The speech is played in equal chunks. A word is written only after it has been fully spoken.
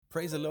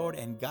Praise the Lord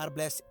and God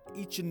bless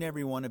each and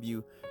every one of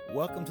you.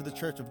 Welcome to the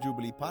Church of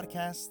Jubilee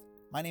podcast.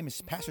 My name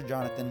is Pastor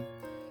Jonathan.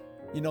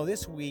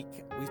 This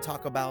week we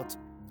talk about,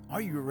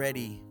 are you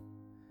ready?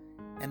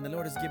 And the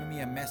Lord has given me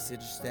a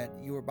message that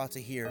you are about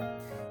to hear.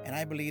 And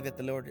I believe that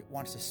the Lord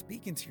wants to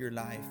speak into your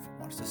life,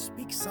 wants to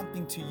speak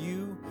something to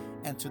you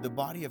and to the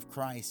body of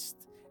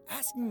Christ,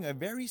 asking a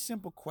very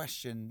simple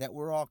question that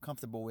we're all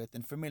comfortable with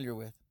and familiar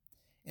with.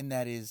 And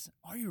that is,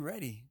 are you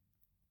ready?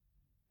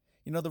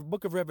 The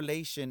book of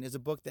Revelation is a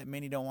book that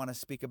many don't want to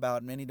speak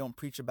about, many don't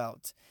preach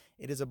about.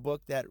 It is a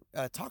book that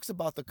talks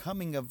about the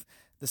coming of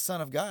the Son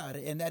of God,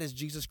 and that is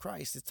Jesus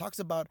Christ. It talks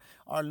about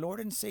our Lord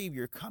and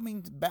Savior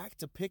coming back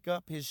to pick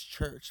up His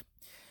church.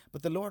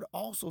 But the Lord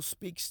also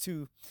speaks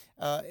to,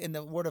 in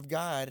the Word of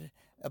God,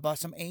 about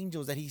some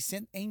angels, that He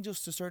sent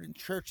angels to certain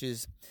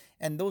churches.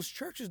 And those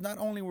churches not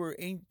only were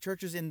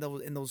churches in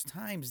those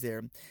times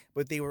there,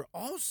 but they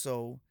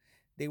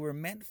were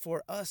meant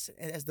for us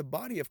as the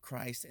body of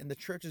Christ and the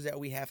churches that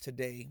we have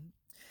today.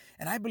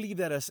 And I believe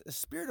that a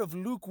spirit of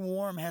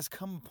lukewarm has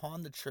come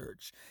upon the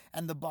church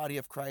and the body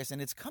of Christ, and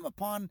it's come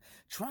upon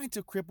trying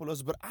to cripple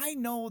us. But I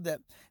know that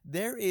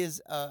there is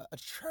a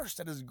church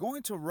that is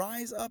going to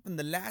rise up in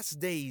the last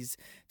days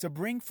to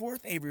bring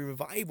forth a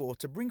revival,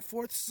 to bring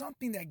forth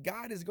something that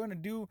God is going to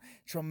do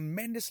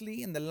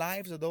tremendously in the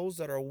lives of those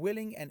that are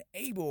willing and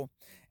able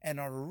and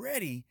are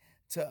ready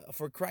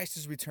for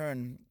Christ's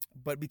return.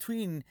 But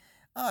between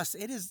us,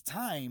 it is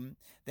time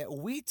that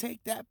we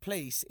take that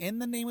place in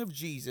the name of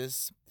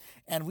Jesus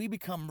and we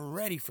become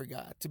ready for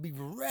God, to be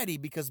ready,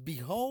 because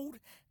behold,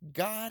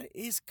 God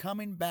is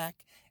coming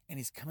back, and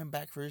He's coming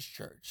back for His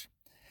church.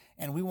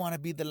 And we want to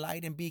be the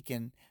light and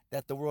beacon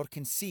that the world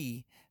can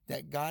see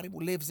that God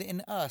lives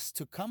in us,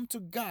 to come to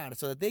God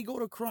so that they go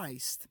to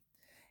Christ,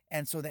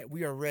 and so that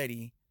we are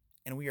ready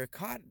and we are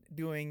caught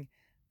doing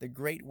the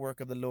great work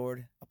of the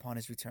Lord upon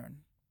His return.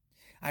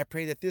 I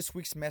pray that this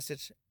week's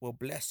message will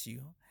bless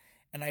you.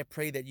 And I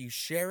pray that you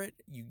share it,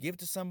 you give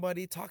to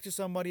somebody, talk to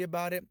somebody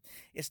about it.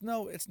 It's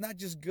not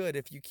just good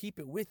if you keep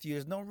it with you.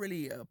 There's no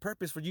really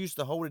purpose for you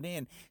to hold it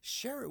in.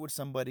 Share it with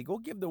somebody. Go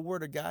give the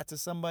word of God to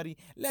somebody.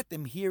 Let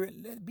them hear it.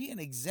 Let it be an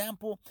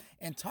example,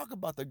 and talk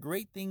about the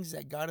great things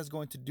that God is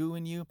going to do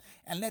in you,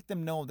 and let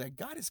them know that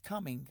God is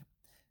coming.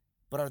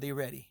 But are they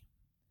ready?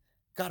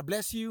 God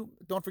bless you.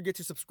 Don't forget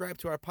to subscribe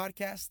to our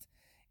podcast.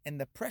 In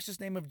the precious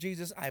name of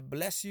Jesus, I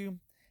bless you.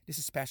 This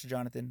is Pastor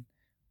Jonathan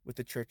with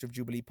the Church of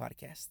Jubilee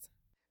podcast.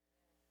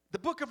 The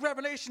book of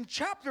Revelation,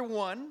 chapter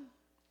 1,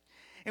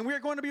 and we are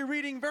going to be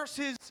reading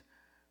verses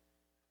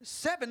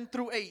 7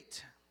 through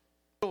 8.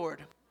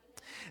 Lord,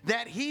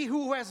 that He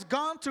who has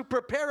gone to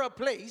prepare a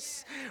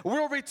place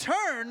will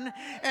return,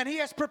 and He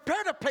has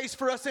prepared a place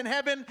for us in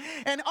heaven.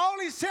 And all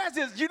He says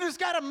is, you just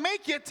got to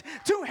make it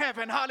to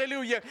heaven.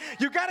 Hallelujah.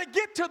 You got to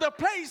get to the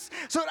place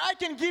so that I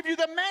can give you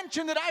the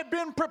mansion that I've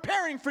been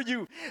preparing for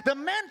you, the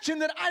mansion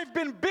that I've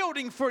been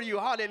building for you.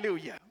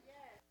 Hallelujah.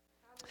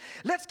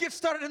 Let's get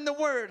started in the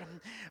word.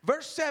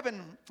 Verse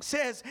 7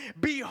 says,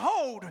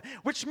 behold,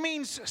 which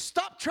means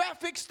stop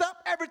traffic, stop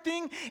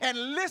everything,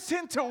 and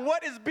listen to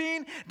what is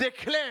being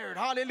declared.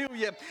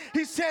 Hallelujah.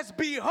 He says,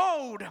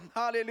 behold,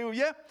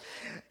 hallelujah,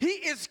 He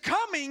is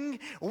coming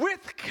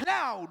with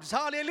clouds.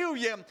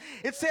 Hallelujah.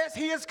 It says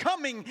He is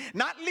coming,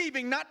 not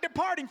leaving, not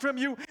departing from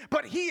you,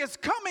 but He is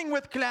coming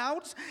with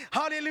clouds.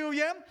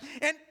 Hallelujah.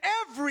 And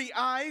every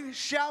eye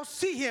shall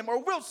see Him,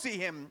 or will see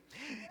Him,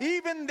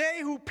 even they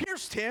who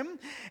pierced Him,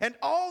 and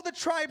all the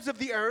tribes of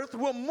the earth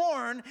will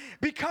mourn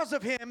because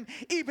of Him.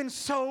 Even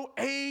so,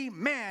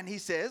 amen, He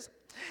says.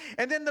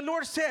 And then the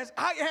Lord says,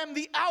 I am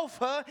the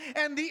Alpha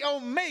and the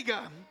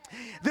Omega,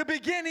 the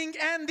beginning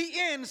and the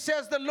end,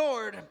 says the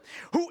Lord,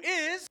 who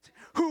is,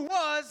 who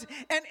was,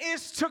 and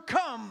is to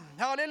come.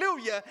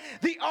 Hallelujah.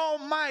 The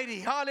Almighty.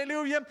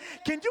 Hallelujah.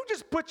 Can you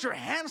just put your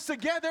hands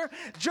together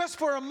just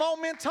for a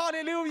moment?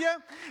 Hallelujah.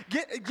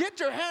 Get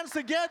your hands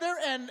together,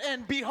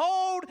 and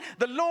behold,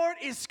 the Lord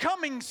is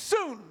coming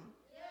soon.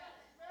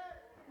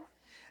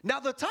 Now,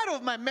 the title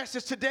of my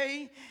message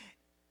today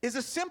is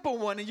a simple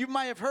one, and you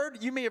may have heard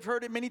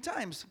it many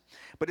times,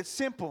 but it's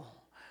simple.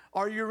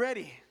 Are you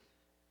ready?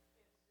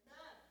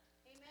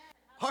 Amen.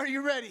 Are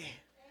you ready? Amen.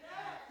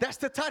 That's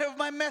the title of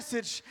my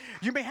message.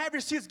 You may have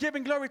your seats,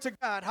 giving glory to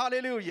God.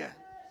 Hallelujah.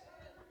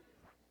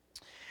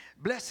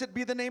 Blessed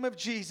be the name of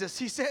Jesus.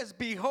 He says,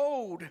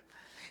 behold,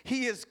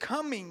 He is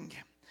coming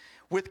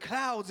with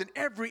clouds, and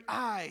every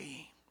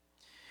eye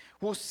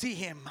will see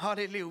Him.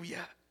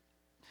 Hallelujah.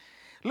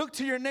 Look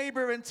to your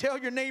neighbor and tell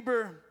your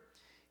neighbor,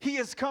 He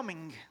is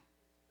coming.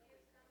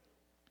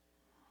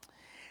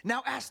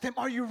 Now ask them,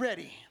 are you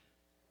ready?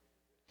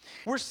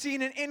 We're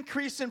seeing an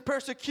increase in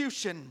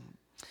persecution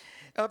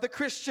of the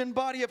Christian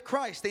body of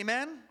Christ.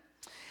 Amen?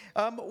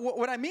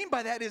 What I mean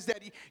by that is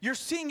that you're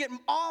seeing it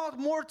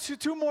more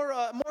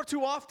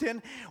too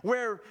often,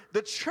 where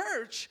the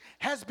church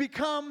has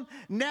become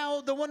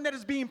now the one that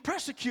is being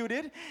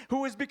persecuted,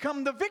 who has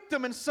become the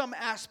victim in some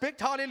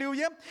aspect.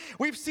 Hallelujah.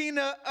 We've seen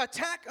an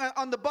attack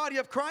on the body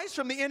of Christ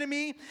from the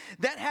enemy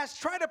that has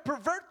tried to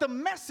pervert the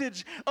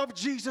message of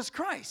Jesus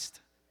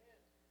Christ.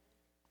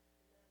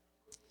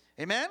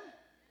 Amen?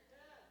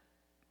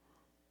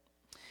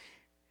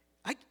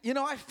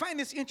 I find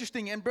this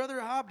interesting, and Brother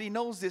Habdi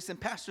knows this, and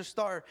Pastor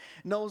Starr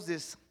knows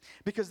this,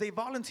 because they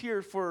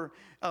volunteer for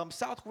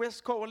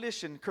Southwest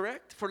Coalition,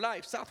 correct? For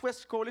Life,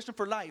 Southwest Coalition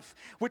for Life,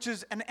 which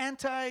is an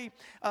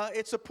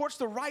it supports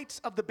the rights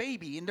of the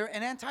baby, and they're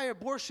an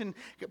anti-abortion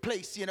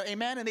place,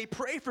 amen? And they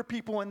pray for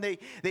people, and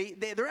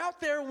they're out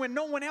there when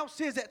no one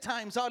else is at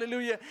times,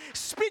 hallelujah,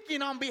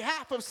 speaking on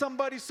behalf of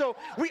somebody, so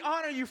we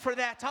honor you for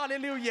that,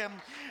 hallelujah.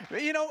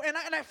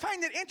 And I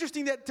find it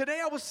interesting that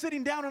today I was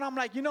sitting down, and I'm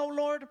like,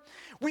 Lord,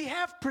 we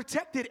have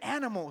protected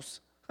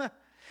animals.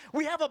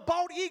 We have a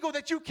bald eagle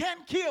that you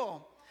can't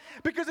kill,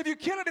 because if you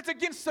kill it, it's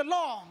against the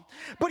law.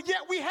 But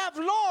yet we have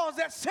laws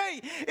that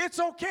say it's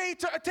okay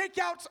to take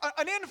out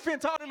an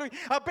infant, hallelujah,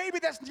 a baby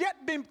that's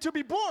yet been to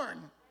be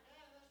born.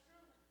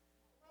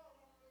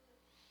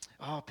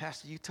 Oh,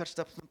 Pastor, you touched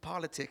up some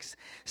politics.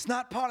 It's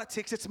not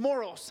politics, it's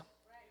morals.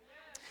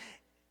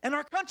 And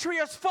our country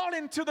has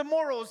fallen to the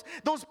morals,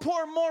 those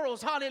poor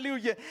morals,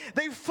 hallelujah.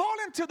 They've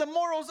fallen to the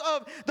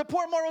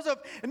poor morals of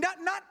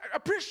not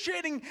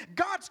appreciating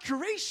God's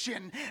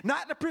creation,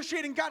 not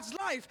appreciating God's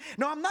life.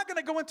 Now, I'm not going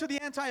to go into the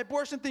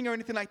anti-abortion thing or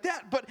anything like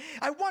that, but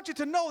I want you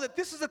to know that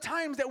this is the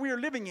times that we are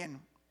living in.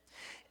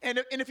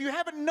 And if you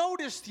haven't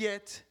noticed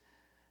yet,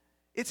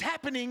 it's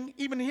happening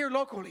even here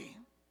locally.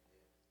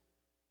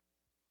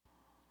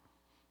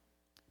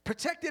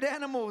 Protected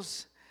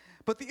animals,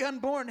 but the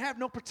unborn have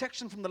no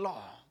protection from the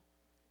law.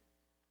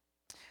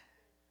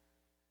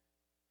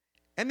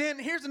 And then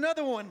here's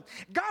another one.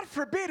 God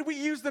forbid we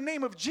use the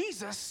name of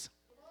Jesus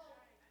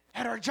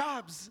at our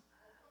jobs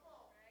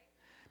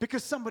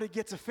because somebody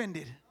gets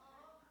offended.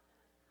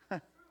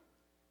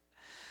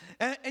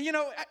 And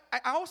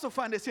I also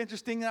find this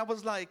interesting. I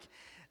was like,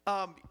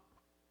 can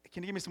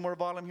you give me some more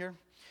volume here?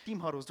 Team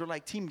huddles, they're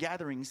like team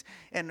gatherings,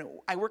 and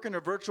I work in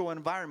a virtual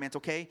environment,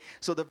 okay?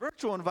 So the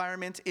virtual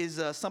environment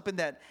is something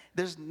that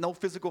there's no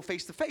physical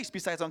face-to-face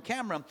besides on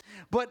camera,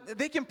 but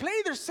they can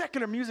play their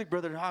secular music,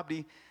 Brother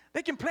Habdi.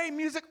 They can play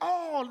music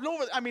all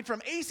over,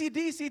 from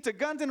AC/DC to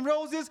Guns N'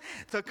 Roses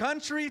to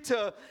country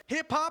to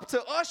hip-hop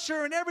to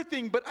Usher and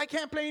everything, but I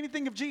can't play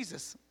anything of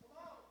Jesus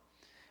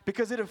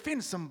because it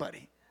offends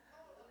somebody.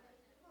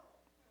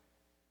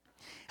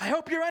 I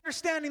hope you're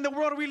understanding the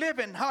world we live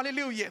in,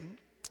 hallelujah.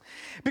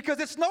 Because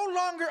it's no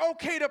longer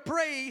okay to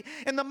pray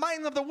in the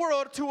mind of the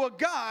world to a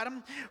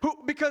God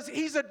because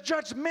he's a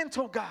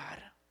judgmental God.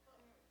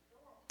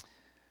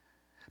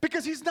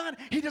 Because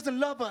he doesn't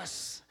love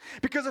us.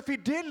 Because if he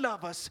did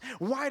love us,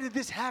 why did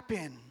this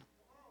happen?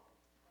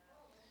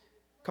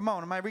 Come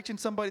on, am I reaching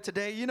somebody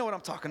today? You know what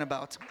I'm talking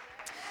about.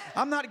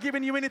 I'm not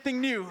giving you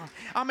anything new.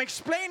 I'm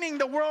explaining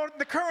the world,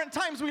 the current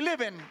times we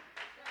live in.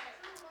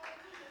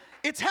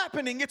 It's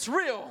happening, it's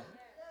real.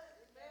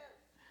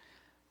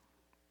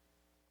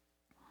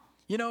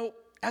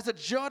 As a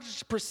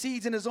judge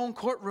proceeds in his own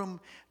courtroom,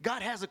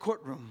 God has a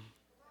courtroom.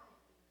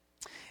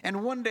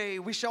 And one day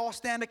we shall all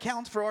stand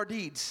account for our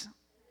deeds.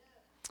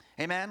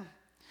 Amen.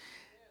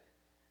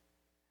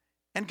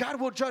 And God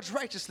will judge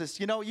righteousness.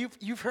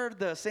 You've heard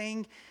the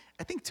saying,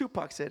 I think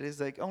Tupac said, it's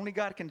like, only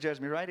God can judge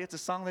me, right? It's a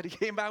song that he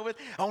came out with.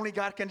 Only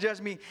God can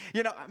judge me.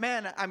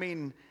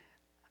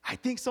 I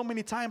think so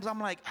many times I'm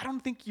like, I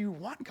don't think you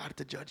want God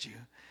to judge you.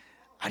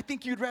 I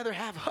think you'd rather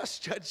have us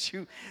judge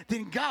you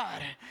than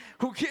God,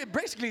 who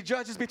basically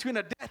judges between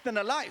a death and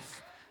a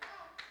life.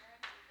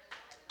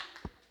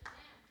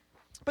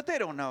 But they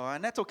don't know,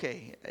 and that's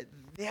okay.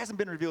 It hasn't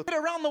been revealed.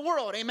 Around the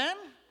world, amen?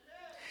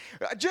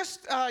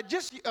 Just a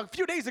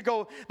few days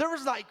ago, there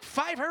was like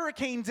 5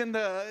 hurricanes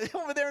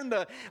over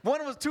there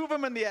two of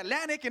them in the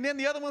Atlantic, and then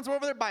the other ones were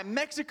over there by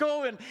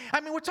Mexico. And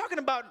we're talking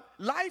about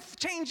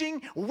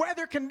life-changing,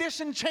 weather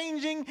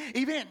condition-changing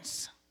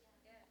events.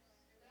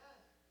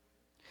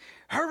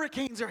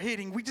 Hurricanes are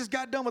hitting. We just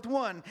got done with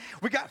one.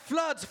 We got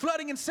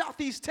flooding in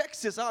southeast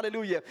Texas,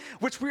 hallelujah,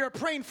 which we are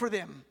praying for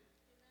them.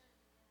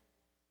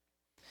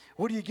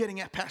 What are you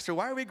getting at, Pastor?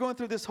 Why are we going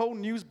through this whole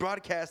news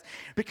broadcast?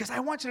 Because I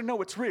want you to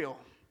know it's real.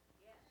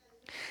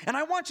 And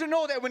I want you to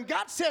know that when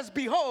God says,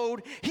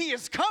 behold, he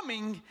is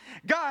coming,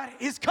 God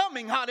is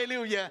coming,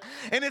 hallelujah.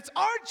 And it's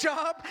our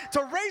job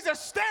to raise a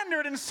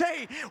standard and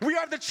say, we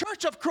are the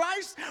church of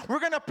Christ. We're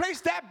going to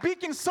place that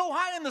beacon so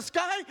high in the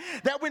sky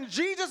that when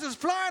Jesus is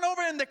flying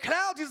over in the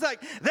clouds, he's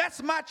like,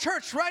 that's my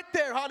church right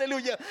there,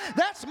 hallelujah.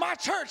 That's my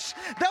church.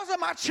 Those are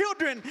my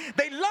children.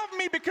 They love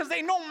me because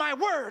they know my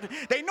word.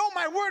 They know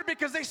my word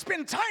because they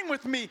spend time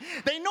with me.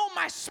 They know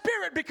my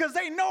spirit because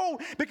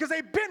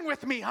they've been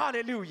with me,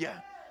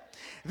 hallelujah.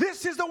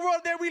 This is the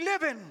world that we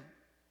live in.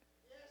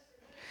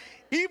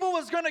 Evil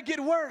is going to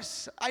get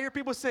worse. I hear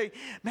people say,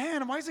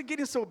 man, why is it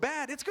getting so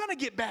bad? It's going to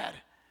get bad.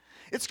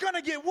 It's going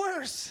to get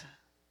worse.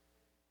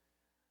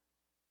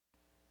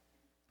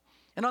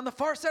 And on the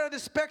far side of the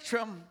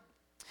spectrum,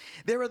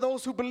 there are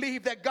those who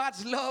believe that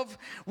God's love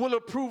will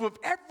approve of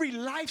every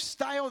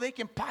lifestyle they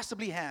can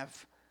possibly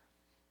have.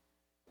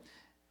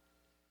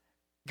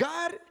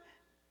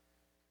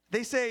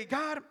 They say,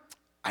 God,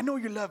 I know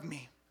you love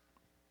me.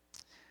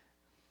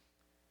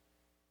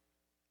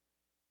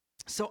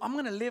 So I'm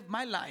going to live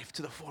my life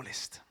to the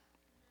fullest.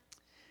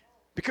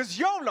 Because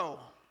YOLO,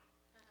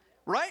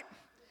 right?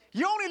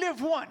 You only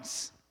live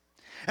once.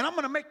 And I'm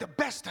going to make the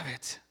best of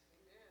it.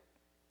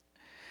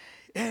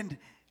 And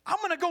I'm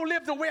going to go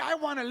live the way I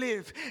want to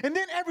live. And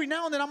then every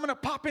now and then I'm going to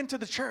pop into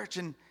the church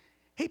and,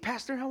 hey,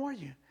 pastor, how are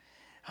you?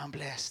 I'm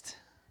blessed.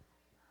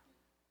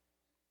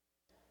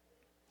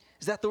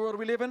 Is that the world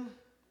we live in?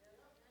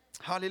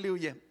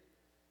 Hallelujah.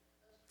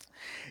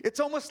 It's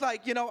almost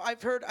like,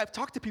 I've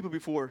talked to people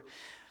before,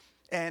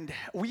 and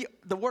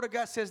the Word of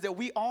God says that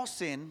we all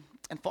sin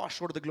and fall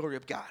short of the glory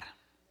of God.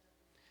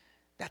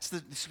 That's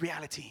this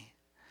reality.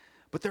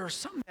 But there are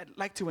some that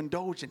like to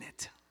indulge in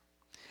it.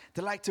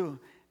 They like to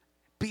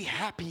be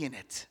happy in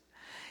it.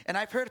 And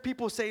I've heard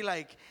people say,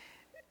 like,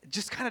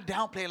 just kind of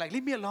downplay, like,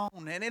 leave me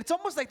alone. And it's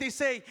almost like they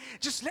say,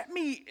 just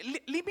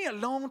leave me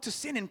alone to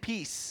sin in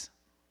peace.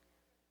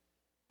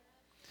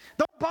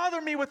 Don't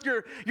bother me with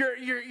your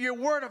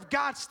Word of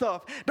God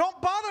stuff.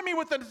 Don't bother me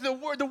with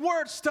the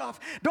Word stuff.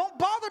 Don't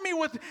bother me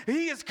with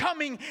He is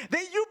coming.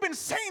 You've been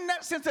saying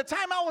that since the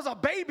time I was a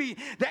baby,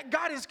 that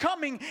God is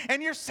coming,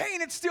 and you're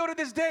saying it still to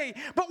this day.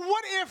 But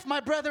what if, my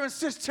brother and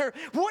sister,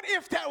 what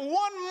if that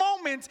one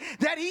moment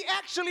that He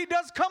actually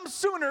does come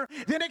sooner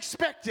than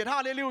expected?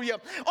 Hallelujah.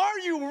 Are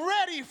you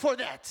ready for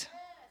that?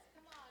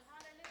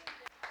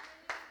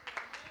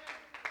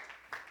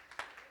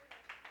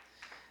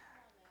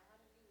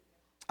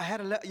 I had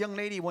a young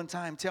lady one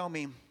time tell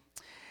me,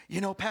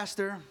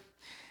 pastor,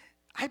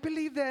 I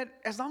believe that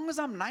as long as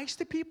I'm nice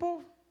to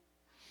people,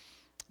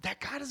 that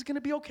God is going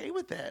to be okay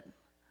with that.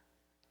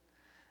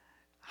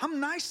 I'm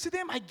nice to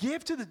them. I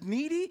give to the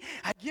needy.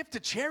 I give to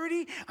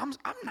charity. I'm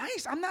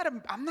nice. I'm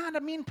not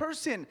a mean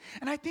person.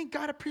 And I think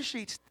God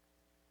appreciates that.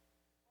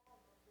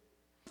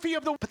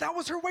 But that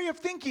was her way of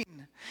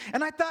thinking.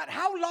 And I thought,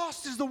 how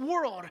lost is the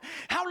world?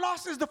 How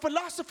lost is the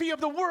philosophy of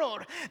the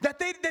world? That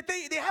they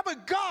have a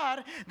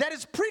God that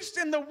is preached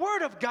in the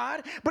Word of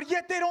God, but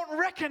yet they don't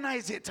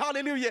recognize it.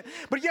 Hallelujah.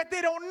 But yet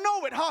they don't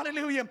know it.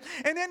 Hallelujah.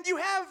 And then you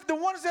have the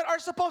ones that are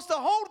supposed to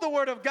hold the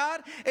Word of God,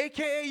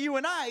 a.k.a. you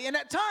and I. And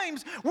at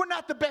times, we're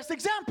not the best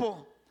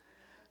example.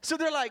 So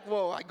they're like,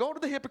 well, I go to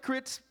the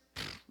hypocrites,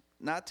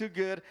 not too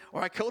good.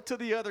 Or I go to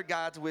the other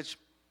gods, which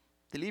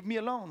they leave me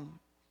alone.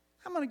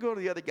 I'm going to go to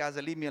the other guys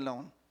that leave me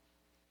alone.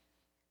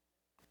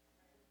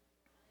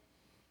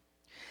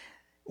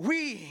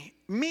 We,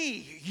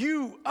 me,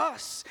 you,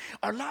 us,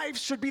 our lives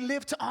should be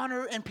lived to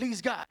honor and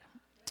please God.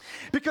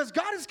 Because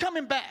God is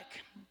coming back.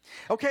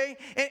 Okay?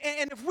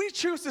 And if we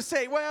choose to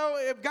say, well,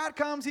 if God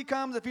comes, He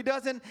comes. If He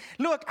doesn't,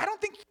 look, I don't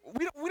think,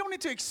 we don't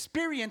need to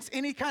experience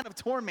any kind of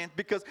torment.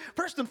 Because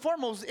first and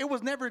foremost, it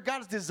was never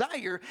God's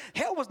desire.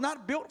 Hell was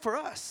not built for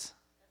us.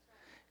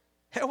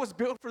 Hell was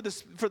built for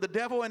the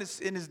devil and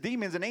his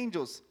demons and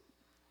angels.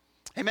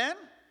 Amen?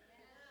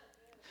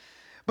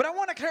 But I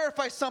want to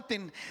clarify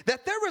something,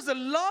 that there is a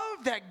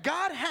love that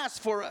God has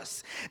for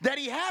us, that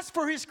He has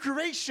for His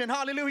creation,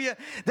 hallelujah,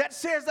 that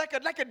says like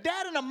a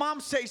dad and a mom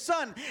say,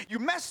 son, you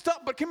messed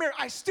up, but come here,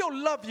 I still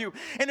love you.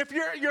 And if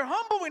you're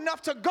humble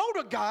enough to go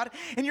to God,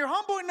 and you're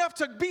humble enough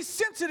to be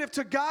sensitive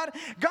to God,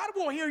 God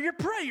will hear your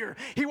prayer.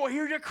 He will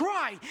hear your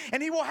cry,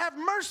 and He will have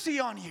mercy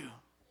on you.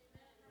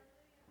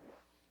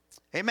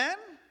 Amen?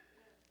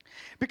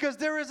 Because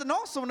there is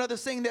also another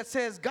saying that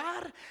says,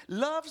 God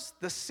loves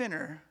the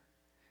sinner,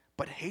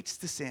 but hates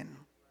the sin.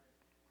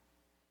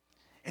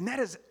 And that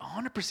is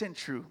 100%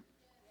 true.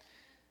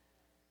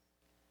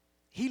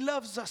 He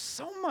loves us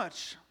so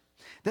much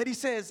that He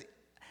says,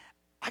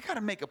 I got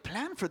to make a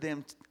plan for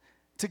them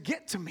to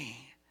get to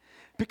me.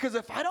 Because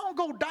if I don't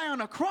go die on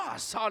a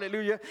cross,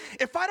 hallelujah,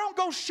 if I don't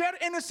go shed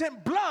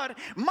innocent blood,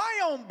 my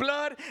own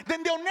blood,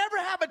 then they'll never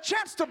have a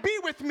chance to be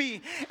with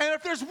me. And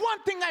if there's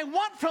one thing I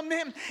want from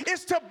them,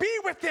 is to be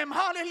with them,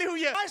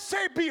 hallelujah. I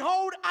say,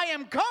 behold, I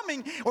am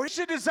coming, or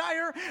should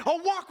desire, or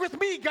walk with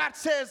me, God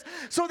says,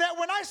 so that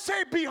when I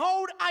say,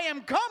 behold, I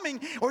am coming,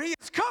 or He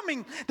is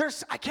coming,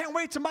 I can't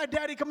wait till my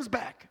daddy comes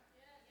back.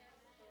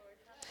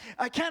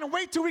 I can't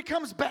wait till He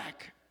comes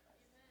back.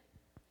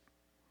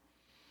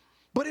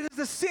 But it is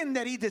the sin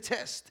that He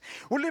detests.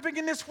 We're living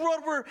in this world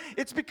where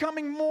it's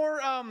becoming more,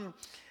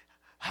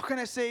 how can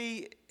I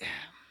say,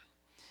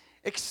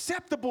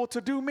 acceptable to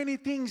do many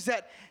things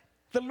that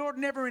the Lord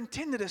never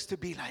intended us to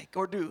be like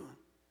or do.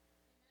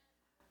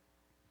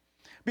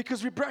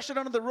 Because we brush it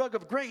under the rug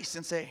of grace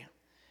and say,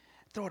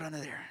 throw it under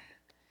there.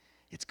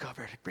 It's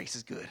covered. Grace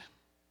is good.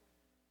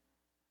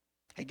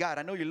 Hey, God,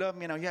 I know You love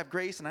me. I know You have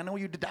grace. And I know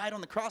You died on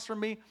the cross for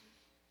me.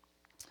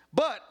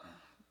 But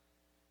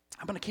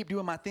I'm going to keep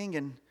doing my thing,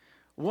 and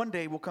one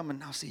day we'll come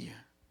and I'll see You.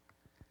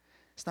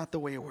 It's not the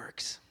way it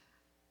works.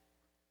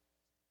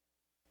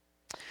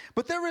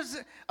 But there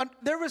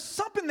is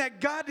something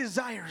that God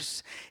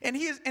desires.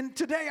 And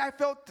today I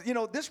felt,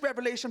 this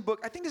Revelation book,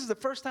 I think this is the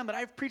first time that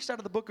I've preached out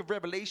of the book of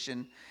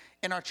Revelation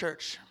in our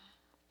church.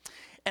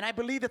 And I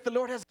believe that the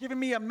Lord has given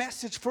me a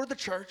message for the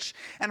church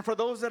and for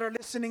those that are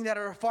listening that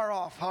are far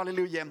off.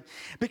 Hallelujah.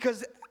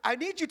 Because I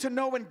need you to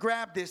know and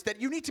grab this, that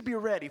you need to be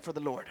ready for the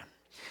Lord.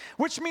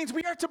 Which means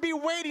we are to be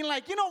waiting,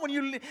 like,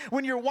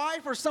 when your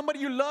wife or somebody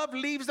you love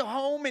leaves the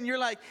home and you're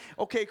like,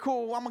 okay,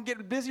 cool, I'm going to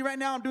get busy right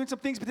now. I'm doing some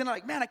things. But then I'm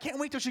like, man, I can't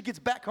wait till she gets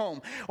back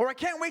home. Or I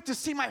can't wait to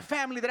see my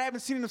family that I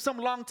haven't seen in some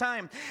long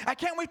time. I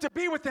can't wait to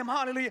be with them.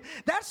 Hallelujah.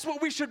 That's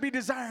what we should be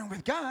desiring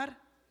with God.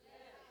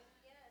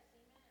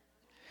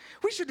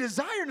 We should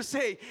desire to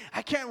say,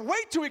 I can't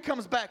wait till he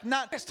comes back.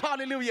 Not just,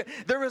 hallelujah,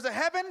 there is a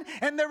heaven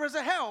and there is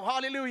a hell.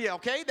 Hallelujah,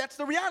 okay? That's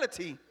the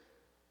reality.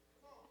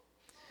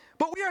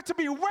 But we are to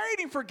be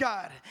waiting for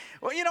God.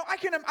 Well,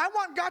 I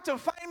want God to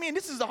find me, and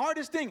this is the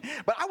hardest thing,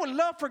 but I would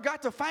love for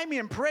God to find me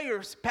in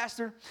prayers,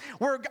 Pastor,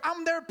 where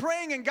I'm there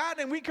praying, and God,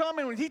 and we come,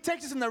 and when he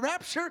takes us in the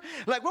rapture,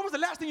 like, what was the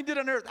last thing you did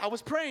on earth? I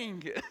was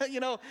praying.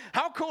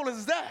 How cool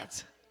is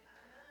that?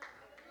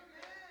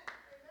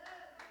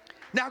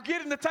 Now,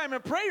 getting the time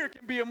in prayer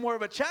can be more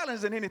of a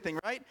challenge than anything,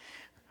 right?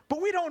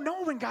 But we don't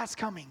know when God's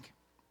coming.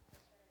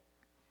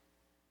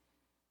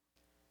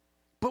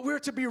 But we're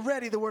to be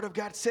ready, the Word of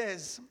God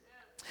says.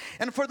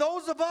 And for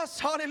those of us,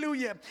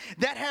 hallelujah,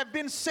 that have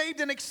been saved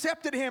and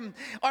accepted him,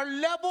 our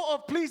level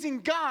of pleasing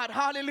God,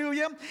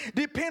 hallelujah,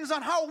 depends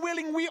on how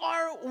willing we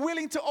are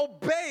to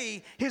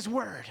obey his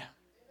word.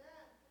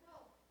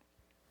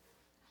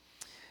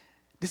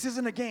 This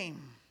isn't a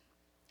game.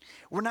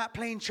 We're not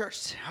playing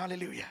church,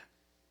 hallelujah.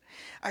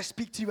 I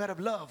speak to you out of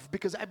love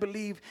because I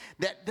believe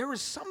that there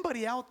is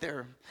somebody out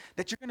there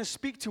that you're going to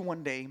speak to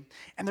one day,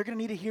 and they're going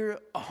to need to hear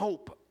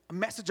a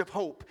message of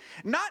hope.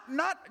 Not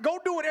go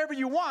do whatever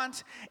you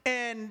want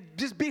and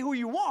just be who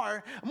you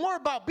are. More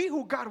about be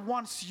who God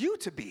wants you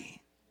to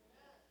be.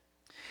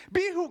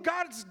 Be who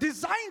God's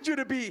designed you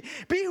to be.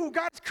 Be who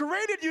God's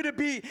created you to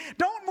be.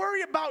 Don't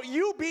worry about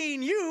you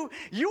being you.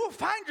 You will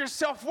find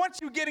yourself once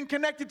you get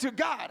connected to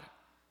God.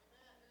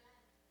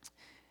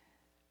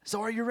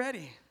 So are you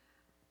ready?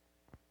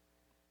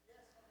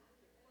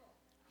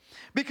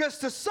 Because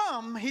to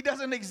some, he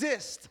doesn't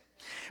exist.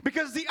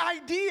 Because the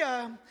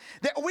idea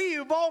that we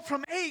evolved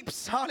from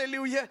apes,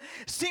 hallelujah,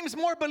 seems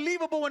more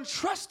believable and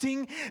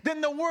trusting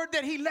than the word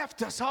that he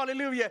left us,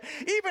 hallelujah.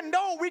 Even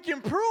though we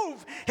can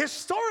prove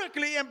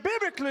historically and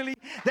biblically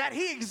that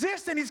he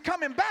exists and he's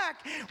coming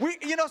back,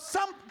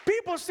 some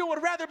people still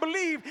would rather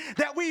believe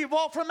that we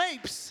evolved from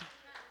apes.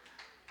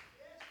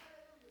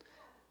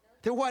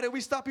 Then why did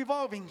we stop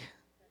evolving?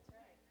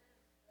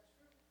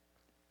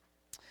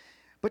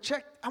 But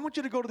check, I want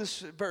you to go to this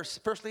verse.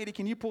 First Lady,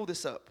 can you pull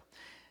this up?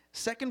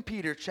 2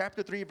 Peter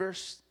chapter 3,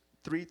 verse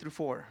 3 through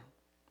 4.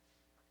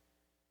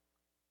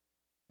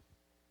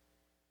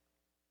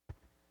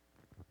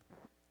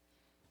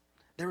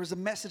 There is a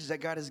message that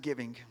God is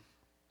giving,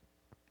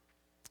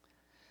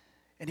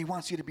 and he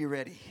wants you to be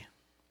ready.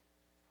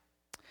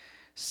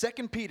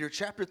 2 Peter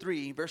chapter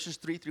 3, verses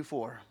 3 through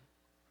 4.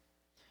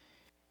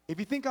 If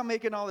you think I'm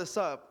making all this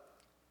up,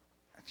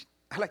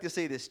 I like to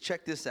say this.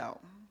 Check this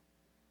out.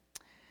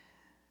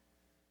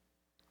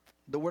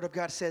 The Word of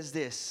God says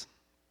this.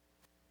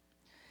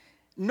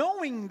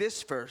 Knowing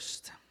this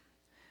first,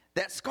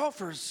 that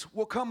scoffers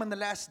will come in the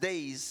last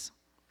days,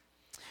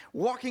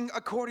 walking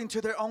according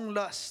to their own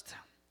lust,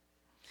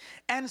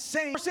 and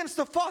saying, since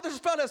the fathers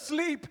fell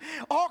asleep,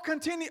 all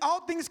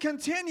things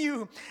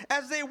continue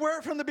as they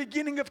were from the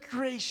beginning of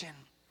creation.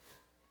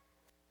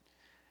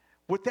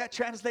 What that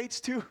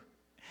translates to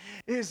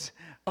is,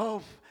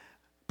 oh,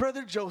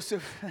 Brother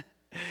Joseph,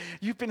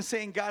 you've been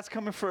saying God's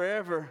coming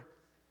forever.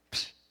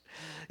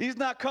 He's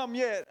not come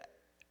yet,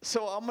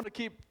 so I'm going to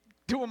keep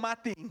doing my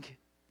thing.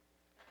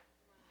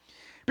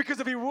 Because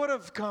if he would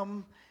have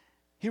come,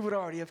 he would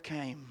already have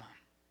came.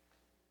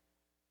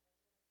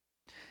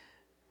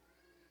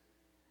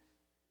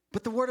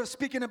 But the word is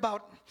speaking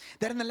about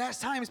that in the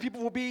last times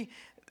people will be,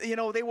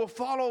 they will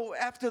go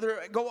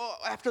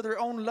after their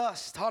own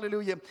lust.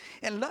 Hallelujah.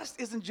 And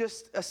lust isn't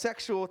just a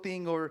sexual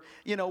thing or,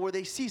 where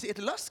they see it.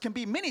 Lust can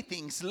be many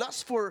things.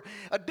 Lust for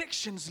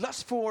addictions,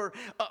 lust for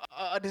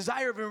a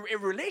desire of a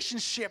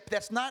relationship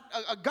that's not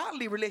a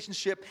godly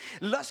relationship.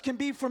 Lust can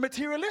be for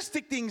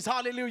materialistic things.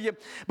 Hallelujah.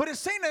 But it's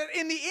saying that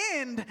in the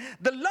end,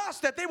 the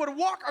lust that they would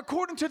walk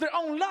according to their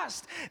own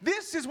lust.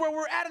 This is where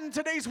we're at in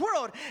today's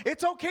world.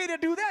 It's okay to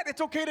do that.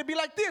 It's okay to be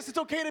like this. It's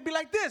okay to be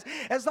like this.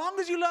 As long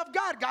as you love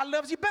God, God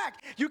loves you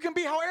back. You can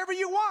be however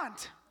you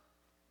want.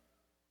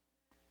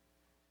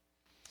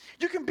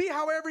 You can be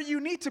however you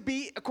need to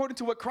be according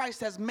to what Christ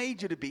has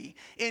made you to be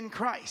in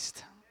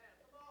Christ.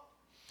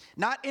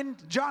 Not in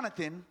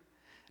Jonathan,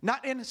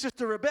 not in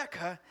Sister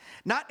Rebecca,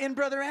 not in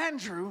Brother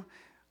Andrew,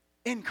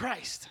 in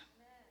Christ.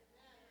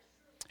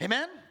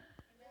 Amen?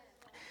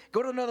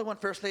 Go to another one,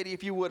 First Lady,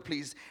 if you would,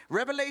 please.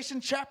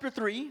 Revelation chapter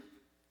 3,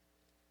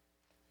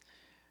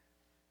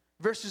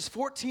 verses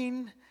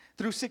 14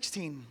 through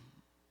 16.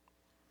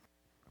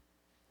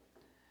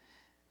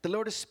 The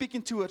Lord is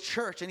speaking to a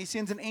church, and he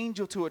sends an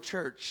angel to a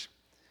church.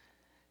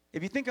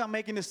 If you think I'm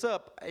making this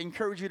up, I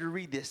encourage you to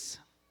read this.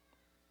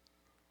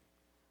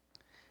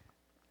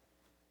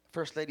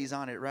 First Lady's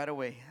on it right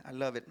away. I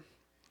love it.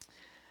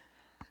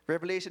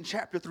 Revelation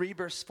chapter 3,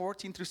 verse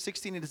 14 through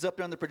 16. It is up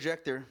there on the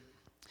projector.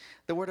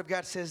 The Word of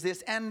God says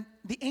this, and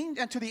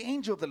to the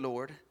angel of the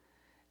Lord,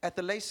 at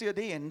the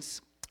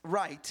Laodiceans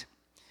write,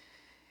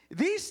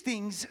 these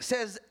things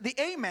says the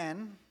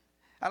Amen.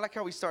 I like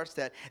how he starts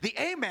that. The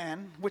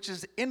Amen, which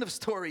is end of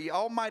story,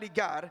 Almighty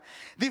God,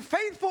 the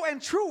faithful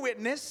and true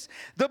witness,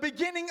 the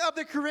beginning of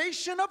the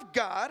creation of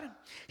God.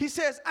 He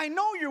says, I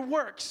know your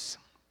works,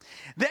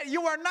 that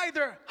you are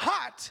neither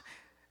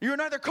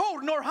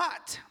cold nor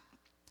hot.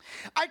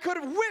 I could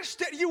have wished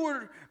that you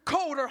were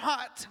cold or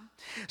hot.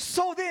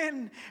 So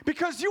then,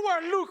 because you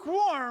are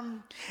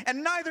lukewarm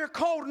and neither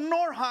cold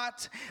nor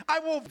hot, I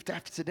will,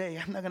 after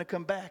today, I'm not going to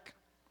come back.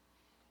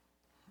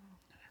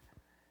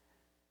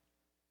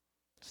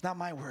 It's not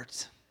my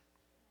words.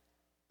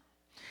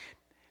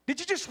 Did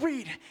you just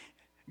read?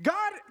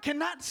 God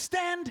cannot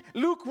stand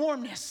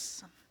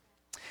lukewarmness.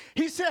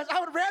 He says, I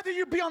would rather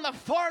you be on the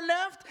far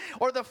left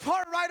or the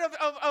far right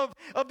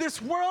of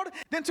this world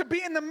than to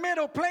be in the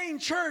middle playing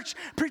church,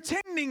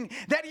 pretending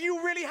that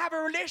you really have a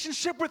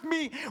relationship with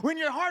me when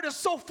your heart is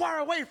so far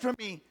away from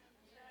me.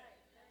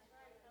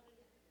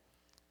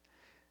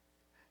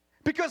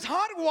 Because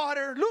hot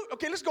water,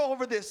 okay, let's go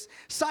over this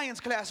science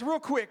class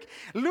real quick.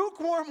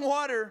 Lukewarm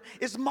water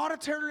is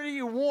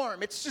moderately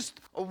warm. It's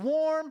just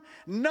warm,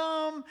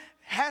 numb,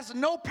 has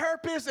no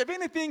purpose. If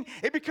anything,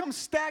 it becomes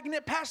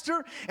stagnant,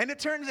 Pastor, and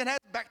it has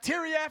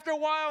bacteria after a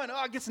while, and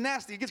it gets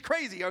nasty, it gets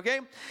crazy,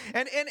 okay?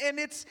 And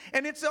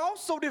it's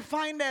also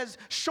defined as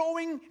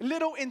showing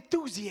little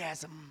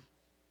enthusiasm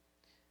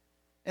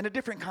in a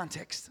different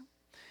context.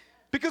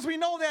 Because we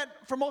know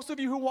that for most of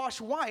you who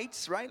wash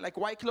whites, right, like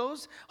white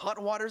clothes, hot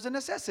water is a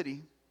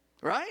necessity,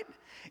 right?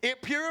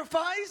 It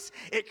purifies,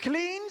 it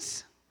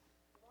cleans.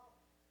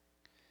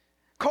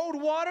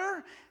 Cold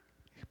water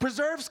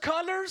preserves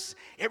colors,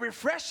 it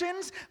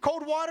refreshes.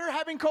 Cold water,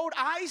 having cold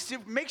ice,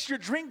 it makes your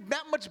drink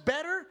that much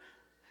better.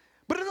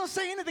 But it doesn't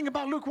say anything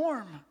about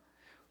lukewarm.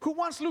 Who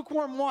wants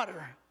lukewarm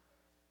water?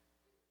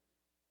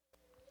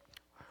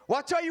 Well,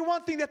 I'll tell you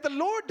one thing, that the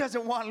Lord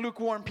doesn't want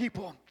lukewarm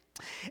people.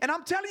 And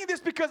I'm telling you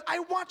this because I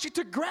want you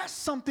to grasp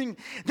something,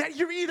 that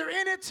you're either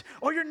in it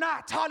or you're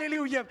not.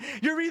 Hallelujah.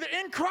 You're either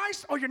in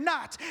Christ or you're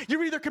not.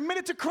 You're either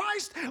committed to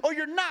Christ or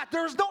you're not.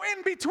 There's no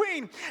in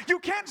between. You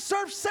can't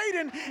serve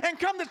Satan and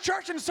come to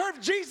church and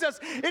serve Jesus.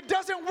 It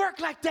doesn't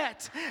work like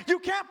that. You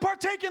can't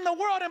partake in the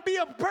world and be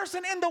a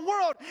person in the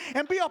world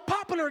and be a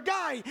popular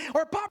guy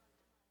or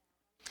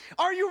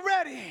Are you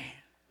ready?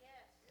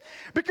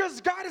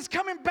 Because God is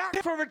coming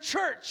back for a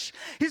church.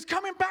 He's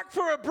coming back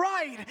for a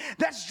bride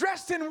that's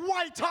dressed in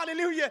white,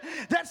 hallelujah,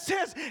 that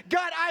says,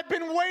 God, I've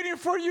been waiting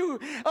for you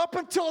up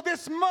until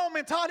this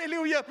moment,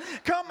 hallelujah.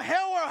 Come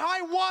hell or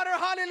high water,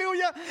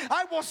 hallelujah,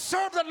 I will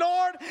serve the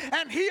Lord,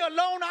 and He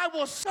alone I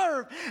will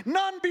serve.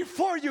 None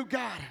before you,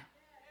 God.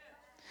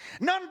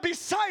 None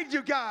beside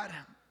you, God.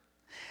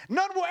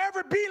 None will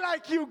ever be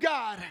like you,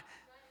 God.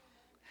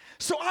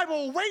 So I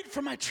will wait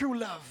for my true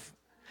love.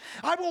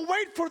 I will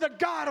wait for the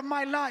God of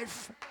my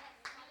life.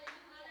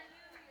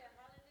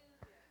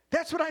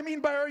 That's what I mean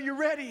by, are you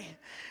ready?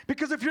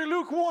 Because if you're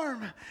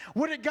lukewarm,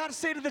 what did God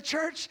say to the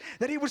church?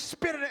 That He would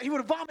spit it, He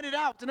would vomit it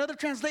out. In other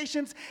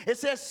translations, it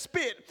says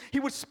spit. He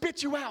would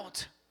spit you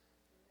out.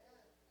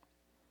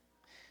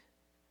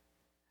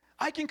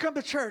 I can come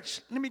to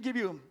church. Let me give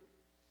you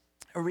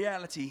a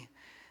reality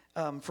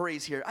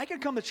phrase here. I can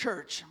come to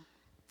church.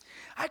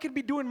 I could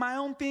be doing my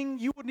own thing.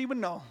 You wouldn't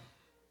even know.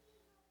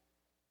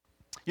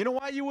 You know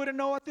why you wouldn't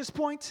know at this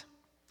point?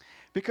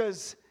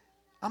 Because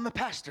I'm the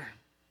pastor.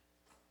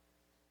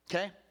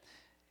 Okay?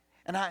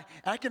 And I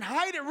can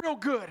hide it real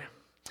good.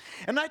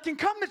 And I can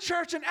come to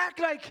church and act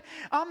like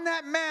I'm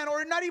that man,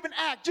 or not even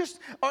act, just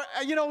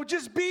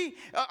be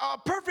a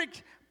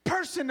perfect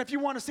person, if you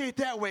want to say it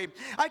that way.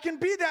 I can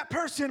be that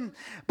person,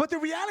 but the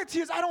reality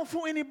is I don't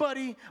fool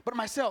anybody but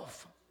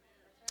myself.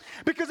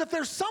 Because if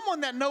there's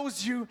someone that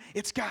knows you,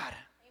 it's God.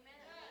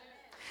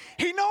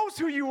 He knows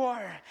who you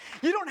are.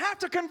 You don't have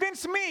to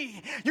convince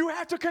me. You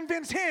have to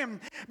convince Him.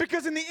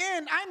 Because in the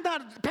end, I'm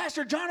not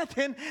Pastor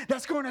Jonathan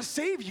that's going to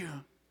save you.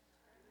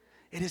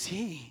 It is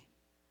He.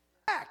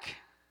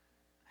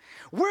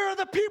 Where are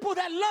the people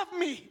that love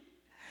me?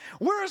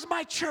 Where is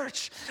my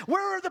church?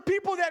 Where are the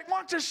people that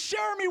want to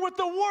share me with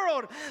the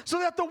world so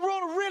that the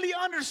world really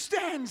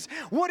understands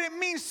what it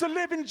means to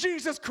live in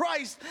Jesus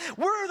Christ?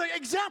 Where are the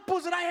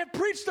examples that I have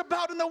preached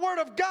about in the Word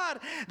of God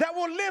that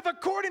will live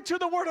according to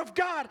the Word of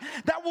God,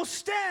 that will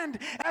stand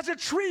as a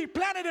tree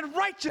planted in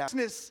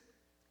righteousness?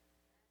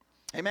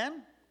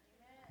 Amen?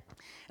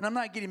 And I'm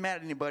not getting mad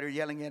at anybody or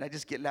yelling at. I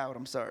just get loud.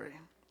 I'm sorry.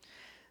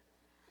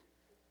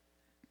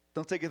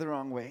 Don't take it the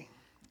wrong way.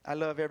 I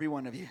love every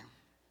one of you.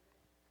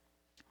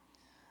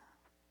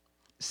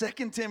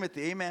 2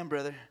 Timothy, amen,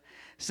 brother.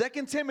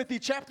 2 Timothy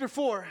chapter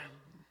 4.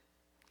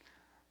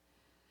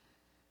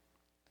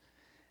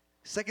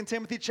 2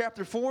 Timothy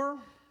chapter 4,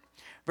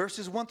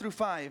 verses 1 through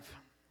 5.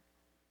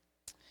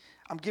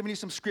 I'm giving you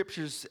some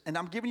scriptures, and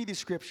I'm giving you these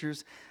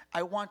scriptures.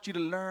 I want you to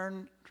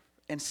learn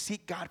and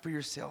seek God for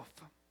yourself.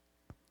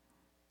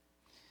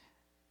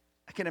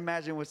 I can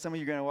imagine what some of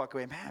you are going to walk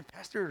away. Man,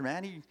 Pastor,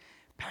 he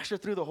Pastor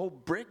threw the whole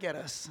brick at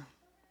us.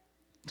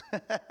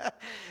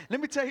 Let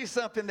me tell you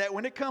something, that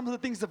when it comes to the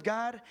things of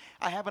God,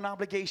 I have an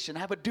obligation, I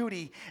have a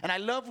duty, and I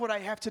love what I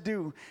have to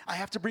do. I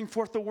have to bring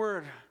forth the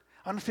word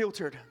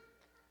unfiltered,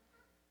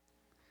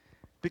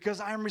 because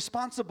I am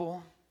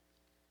responsible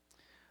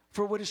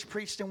for what is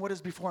preached and what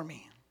is before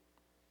me.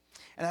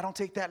 And I don't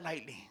take that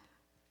lightly.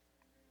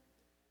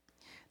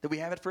 Do we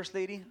have it, First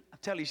Lady? I'll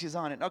tell you, she's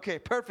on it. Okay,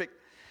 perfect.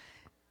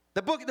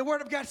 The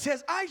Word of God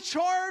says, I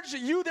charge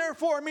you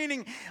therefore,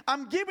 meaning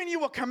I'm giving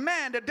you a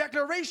command, a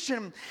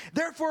declaration,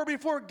 therefore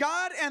before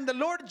God and the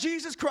Lord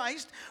Jesus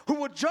Christ, who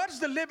will judge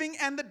the living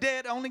and the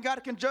dead. Only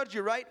God can judge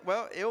you, right?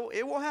 Well,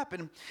 it will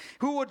happen.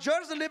 Who will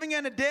judge the living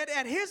and the dead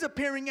at his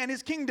appearing and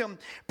his kingdom.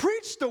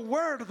 Preach the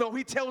word, though,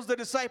 he tells the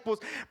disciples.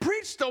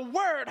 Preach the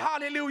word,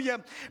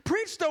 hallelujah.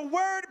 Preach the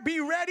word, be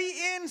ready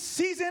in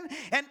season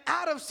and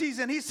out of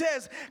season. He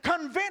says,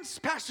 convince,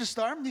 Pastor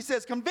Star, he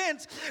says,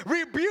 convince,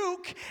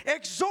 rebuke,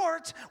 exhort,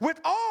 with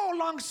all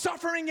long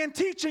suffering and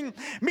teaching,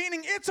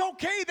 meaning it's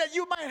okay that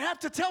you might have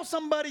to tell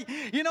somebody,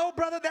 you know,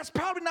 brother, that's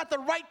probably not the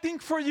right thing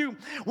for you.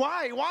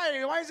 Why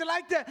is it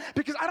like that?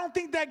 Because I don't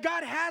think that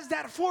God has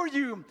that for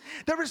you.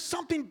 There is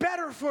something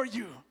better for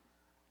you.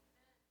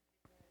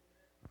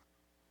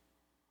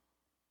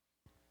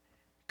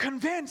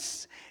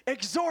 Convince,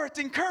 exhort,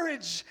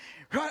 encourage.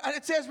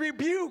 It says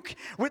rebuke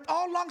with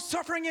all long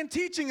suffering and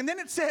teaching. And then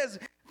it says,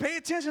 pay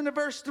attention to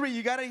verse 3.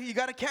 You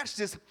gotta catch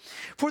this.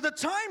 For the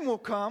time will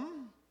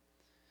come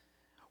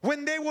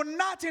when they will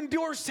not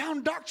endure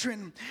sound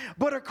doctrine,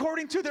 but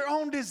according to their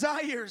own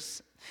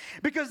desires.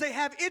 Because they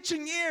have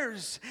itching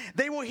ears,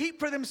 they will heap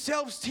for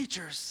themselves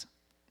teachers.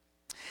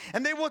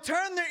 And they will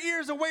turn their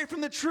ears away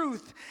from the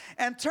truth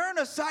and turn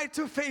aside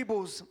to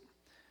fables.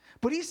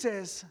 But he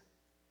says,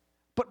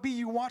 but be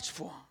you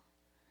watchful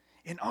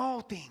in all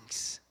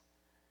things.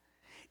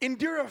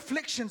 Endure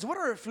afflictions. What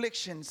are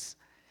afflictions?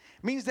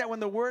 Means that when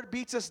the word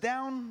beats us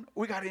down,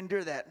 we got to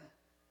endure that.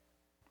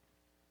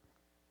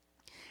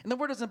 And the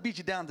word doesn't beat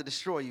you down to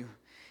destroy you.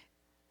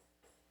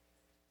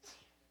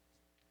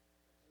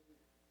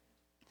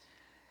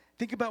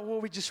 Think about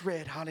what we just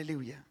read.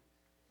 Hallelujah.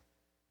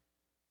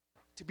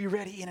 To be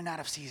ready in and out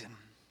of season.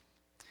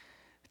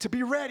 To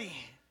be ready.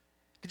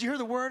 Did you hear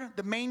the word?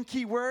 The main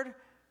key word?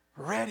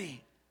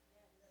 Ready.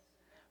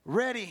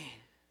 Ready.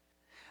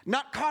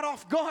 Not caught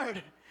off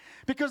guard.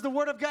 Because the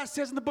word of God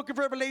says in the book of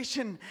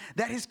Revelation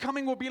that his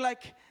coming will be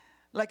like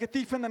a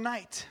thief in the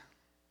night.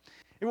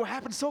 It will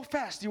happen so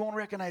fast you won't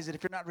recognize it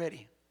if you're not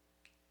ready.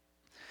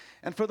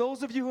 And for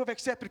those of you who have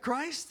accepted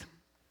Christ,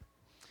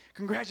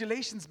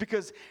 congratulations,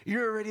 because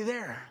you're already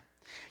there.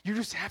 You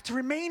just have to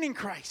remain in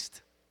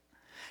Christ.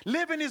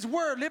 Live in his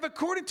word. Live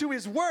according to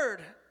his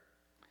word.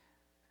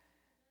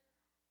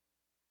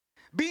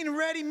 Being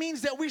ready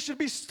means that we should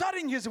be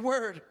studying his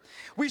word.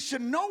 We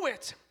should know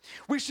it.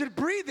 We should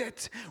breathe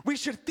it. We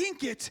should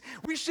think it.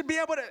 We should be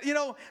able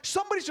to,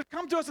 somebody should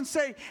come to us and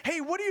say,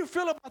 hey, what do you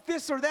feel about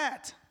this or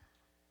that?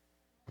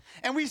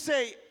 And we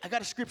say, I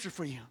got a scripture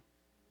for you.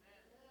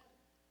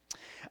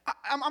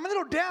 I'm a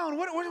little down.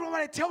 What do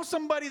I tell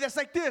somebody that's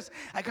like this?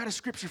 I got a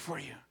scripture for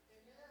you.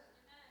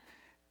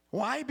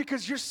 Why?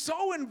 Because you're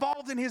so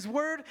involved in his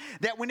word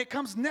that when it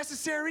comes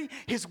necessary,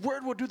 his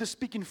word will do the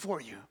speaking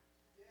for you.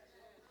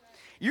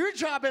 Your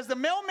job as the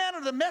mailman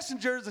or the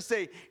messenger is to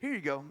say, here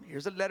you go.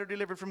 Here's a letter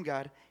delivered from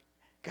God.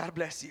 God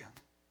bless you.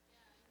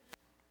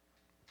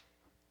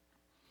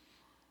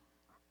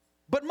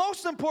 But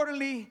most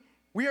importantly,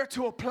 we are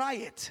to apply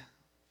it.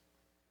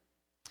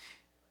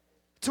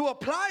 To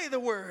apply the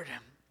word.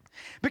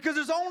 Because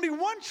there's only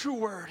one true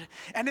word,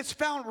 and it's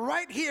found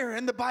right here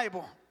in the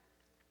Bible.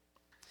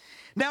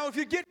 Now, if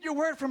you get your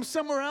word from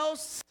somewhere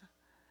else,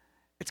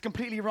 it's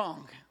completely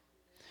wrong.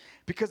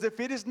 Because if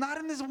it is not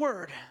in his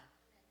word,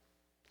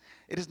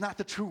 it is not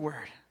the true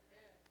word.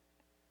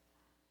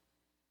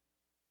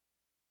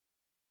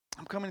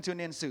 I'm coming to an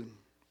end soon.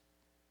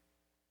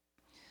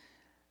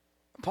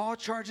 Paul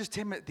charges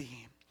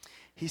Timothy.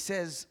 He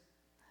says,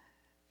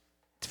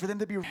 for them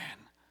to be ran.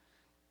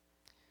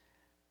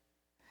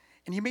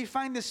 And you may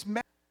find this,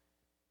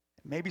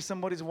 maybe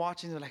somebody's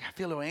watching, they're like, I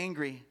feel a little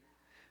angry.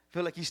 I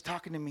feel like he's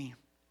talking to me.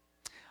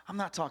 I'm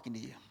not talking to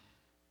you.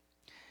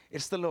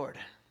 It's the Lord.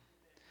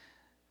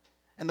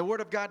 And the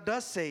word of God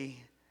does say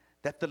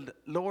that the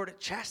Lord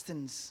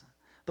chastens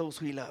those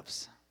who he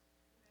loves.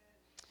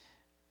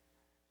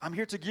 I'm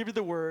here to give you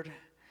the word,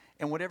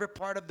 and whatever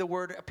part of the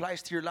word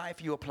applies to your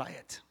life, you apply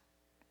it.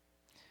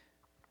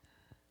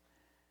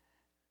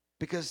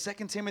 Because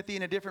 2 Timothy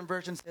in a different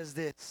version says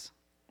this: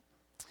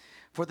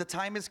 for the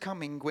time is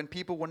coming when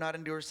people will not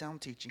endure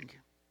sound teaching,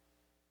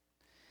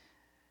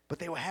 but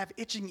they will have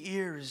itching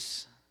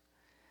ears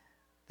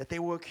that they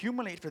will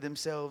accumulate for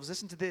themselves,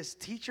 listen to this,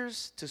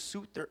 teachers to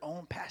suit their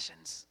own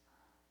passions.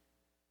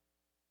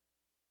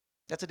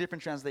 That's a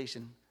different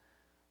translation.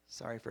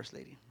 Sorry, First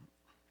Lady.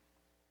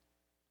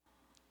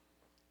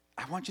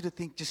 I want you to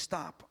think, just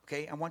stop,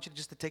 okay? I want you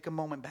just to take a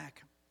moment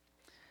back.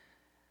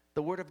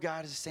 The Word of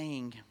God is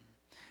saying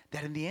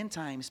that in the end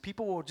times,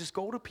 people will just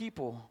go to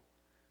people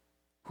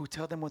who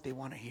tell them what they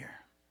want to hear.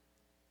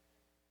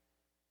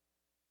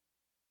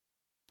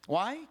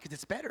 Why? Because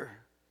it's better.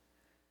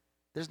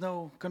 There's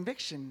no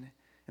conviction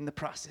in the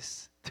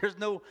process. There's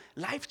no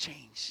life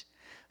change.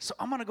 So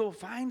I'm going to go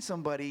find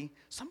somebody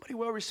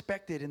well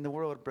respected in the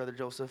world, Brother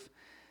Joseph,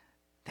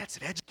 that's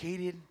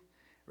educated,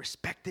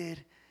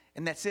 respected,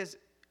 and that says,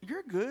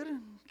 you're good.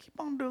 Keep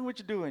on doing what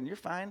you're doing. You're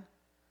fine.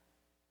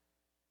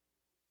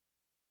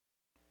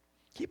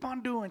 Keep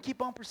on doing.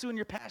 Keep on pursuing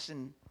your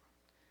passion.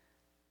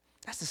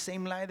 That's the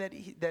same lie that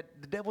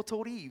the devil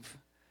told Eve.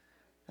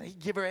 He'd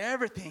give her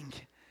everything.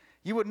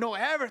 You would know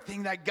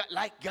everything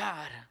like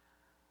God.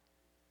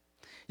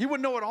 You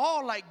would know it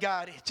all like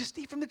God. Just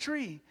eat from the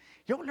tree.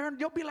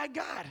 You'll be like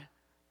God.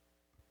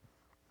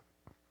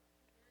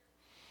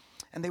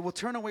 And they will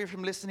turn away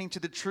from listening to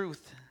the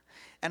truth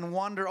and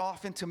wander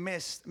off into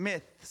myths.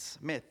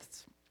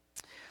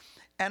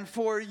 And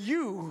for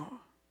you,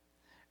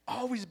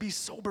 always be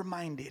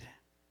sober-minded.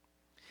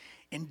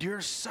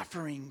 Endure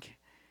suffering.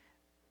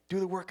 Do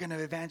the work of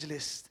an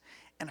evangelist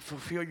and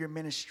fulfill your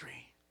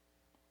ministry.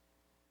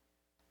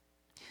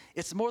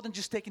 It's more than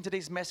just taking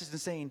today's message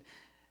and saying,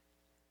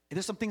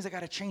 there's some things I got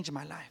to change in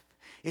my life.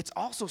 It's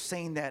also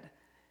saying that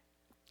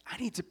I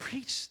need to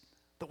preach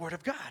the word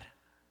of God.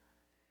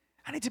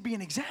 I need to be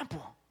an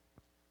example.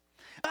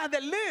 God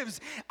that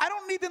lives. I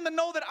don't need them to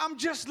know that I'm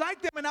just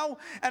like them and I'll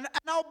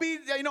be,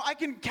 I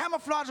can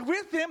camouflage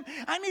with them.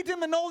 I need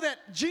them to know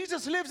that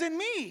Jesus lives in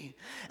me.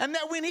 And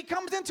that when he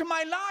comes into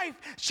my life,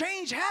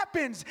 change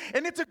happens.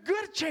 And it's a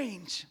good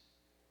change.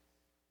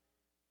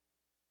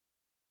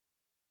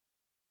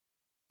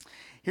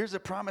 Here's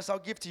a promise I'll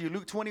give to you.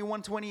 Luke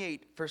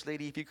 21:28. First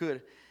Lady, if you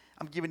could.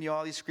 I'm giving you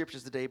all these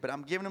scriptures today, but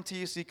I'm giving them to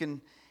you so you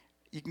can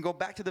go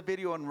back to the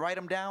video and write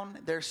them down.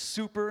 They're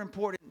super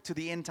important to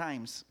the end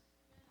times.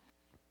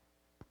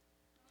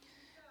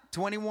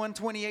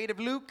 21:28 of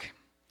Luke.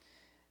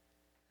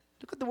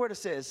 Look what the word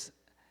says.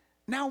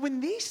 Now when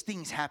these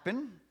things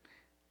happen,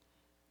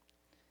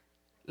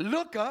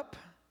 look up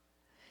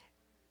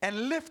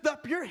and lift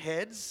up your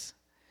heads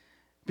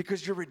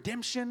because your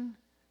redemption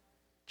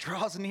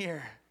draws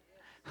near.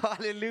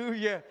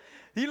 Hallelujah.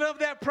 You love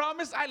that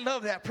promise? I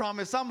love that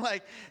promise. I'm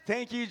like,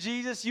 thank you,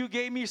 Jesus. You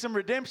gave me some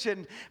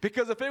redemption,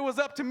 because if it was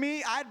up to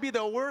me, I'd be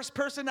the worst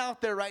person out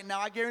there right now.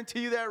 I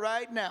guarantee you that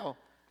right now.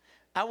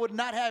 I would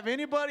not have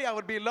anybody. I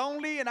would be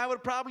lonely, and I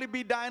would probably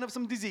be dying of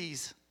some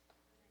disease.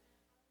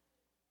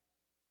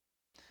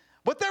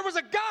 But there was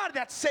a God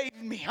that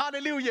saved me.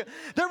 Hallelujah.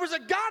 There was a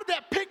God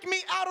that picked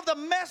me out of the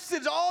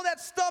message, all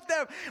that stuff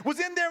that was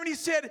in there. And he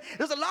said,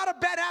 there's a lot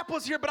of bad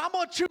apples here, but I'm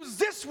going to choose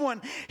this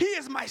one. He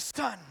is my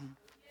son.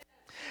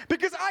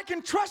 Because I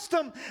can trust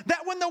him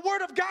that when the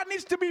word of God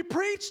needs to be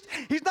preached,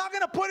 he's not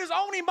going to put his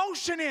own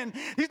emotion in.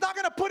 He's not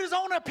going to put his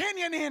own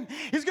opinion in.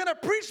 He's going to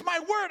preach my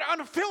word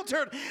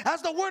unfiltered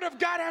as the word of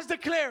God has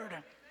declared.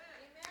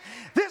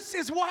 This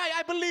is why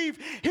I believe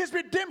his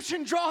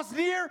redemption draws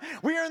near.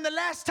 We are in the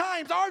last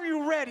times. Are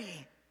you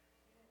ready?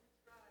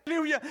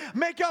 Hallelujah.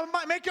 Make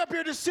up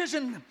your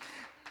decision.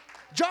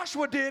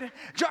 Joshua did.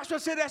 Joshua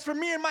said, as for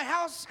me and my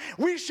house,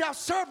 we shall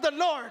serve the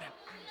Lord.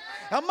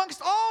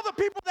 Amongst all the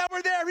people that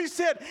were there, he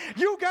said,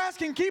 you guys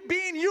can keep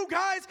being you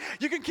guys.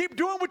 You can keep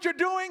doing what you're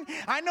doing.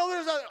 I know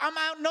I'm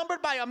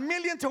outnumbered by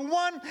 1,000,000 to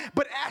 1.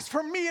 But as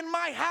for me and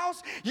my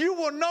house, you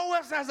will know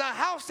us as a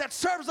house that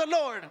serves the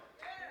Lord.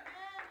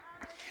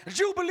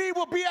 Jubilee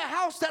will be a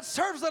house that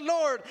serves the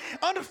Lord,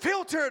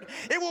 unfiltered.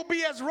 It will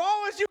be as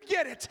raw as you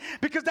get it,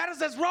 because that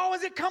is as raw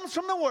as it comes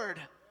from the word.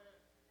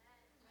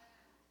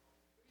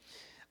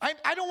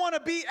 I don't want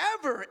to be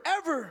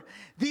ever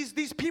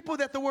these people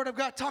that the word of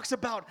God talks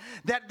about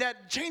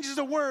that changes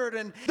the word.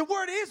 And the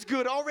word is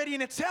good already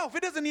in itself.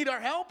 It doesn't need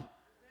our help.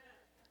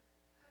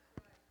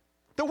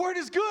 The word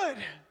is good.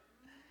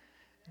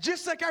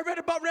 Just like I read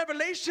about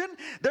Revelation,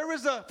 there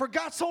is for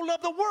God so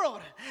loved the world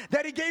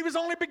that he gave his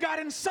only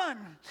begotten son,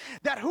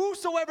 that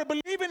whosoever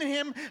believe in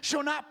him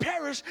shall not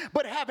perish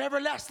but have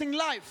everlasting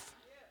life.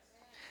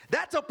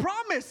 That's a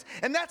promise,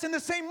 and that's in the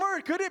same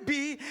word. Could it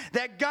be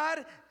that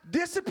God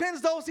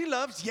disciplines those he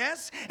loves?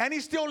 Yes. And he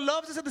still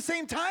loves us at the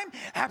same time?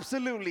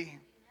 Absolutely.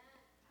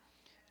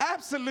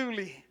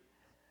 Absolutely.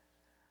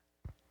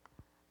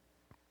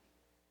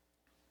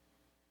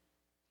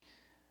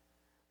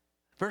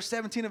 Verse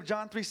 17 of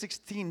John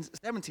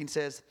 3:17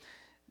 says,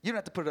 you don't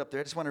have to put it up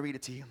there. I just want to read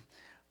it to you.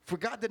 For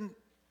God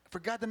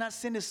did not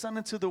send his son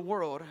into the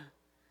world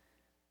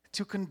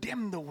to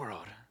condemn the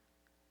world.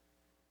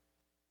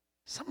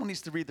 Someone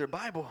needs to read their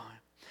Bible.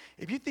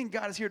 If you think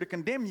God is here to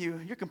condemn you,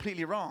 you're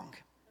completely wrong.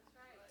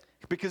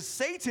 Because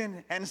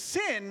Satan and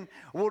sin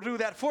will do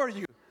that for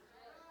you.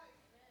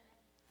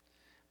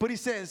 But he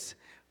says,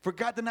 for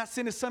God did not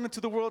send his son into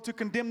the world to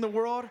condemn the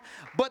world,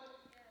 but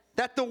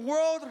that the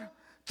world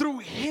through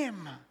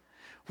him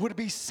would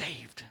be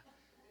saved.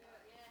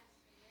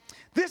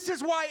 This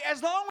is why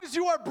as long as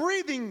you are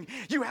breathing,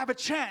 you have a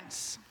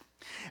chance.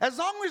 As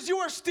long as you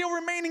are still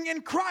remaining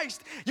in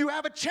Christ, you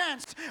have a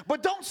chance.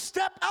 But don't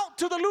step out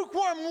to the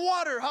lukewarm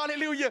water.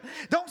 Hallelujah.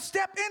 Don't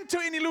step into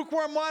any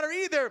lukewarm water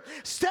either.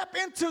 Step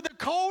into the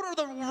cold or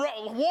the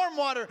warm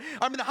water.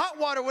 The hot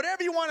water,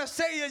 whatever you want to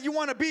say that you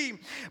want to be.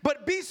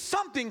 But be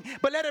something,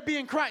 but let it be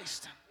in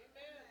Christ.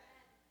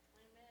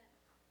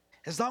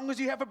 As long as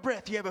you have a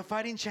breath, you have a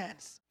fighting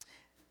chance.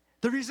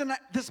 The reason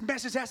that this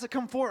message has to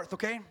come forth,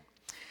 okay,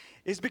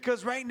 is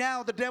because right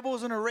now the devil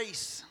is in a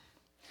race.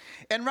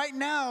 And right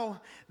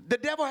now, the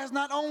devil has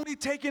not only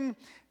taken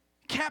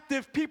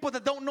captive people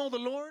that don't know the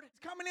Lord,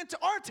 it's coming into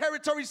our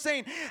territory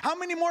saying, how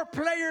many more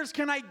players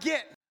can I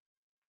get?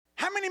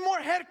 How many more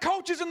head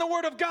coaches in the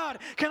Word of God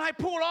can I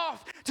pull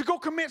off to go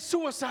commit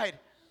suicide?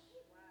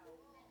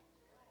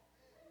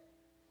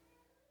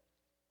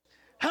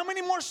 How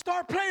many more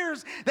star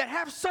players that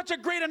have such a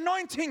great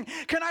anointing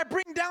can I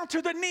bring down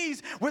to the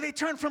knees where they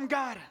turn from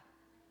God?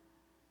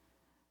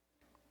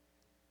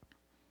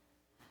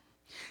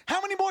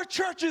 How many more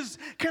churches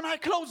can I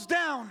close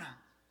down?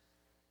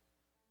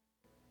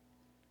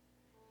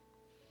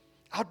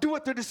 I'll do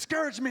it through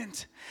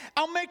discouragement.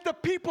 I'll make the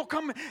people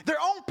come, their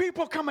own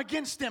people come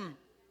against them.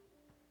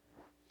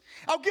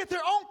 I'll get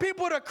their own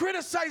people to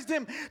criticize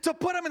them, to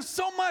put them in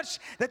so much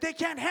that they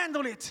can't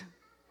handle it.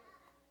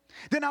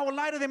 Then I will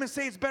lie to them and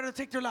say it's better to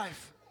take their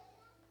life.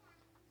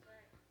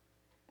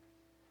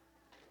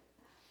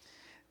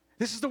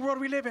 This is the world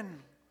we live in.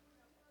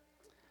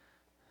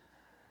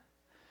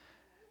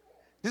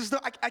 This is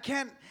I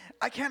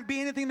can't be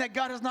anything that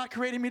God has not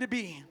created me to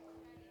be.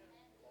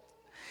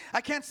 I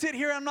can't sit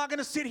here. I'm not going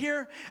to sit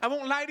here. I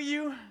won't lie to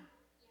you.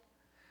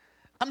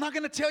 I'm not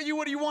going to tell you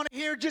what you want to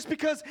hear just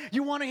because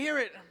you want to hear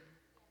it.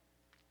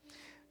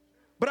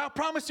 But I'll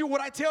promise you what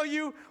I tell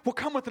you will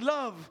come with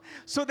love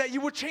so that you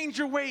will change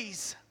your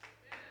ways.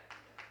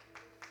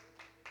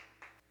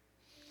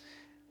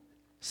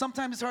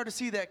 Sometimes it's hard to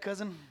see that,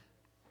 cousin.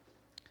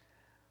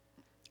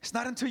 It's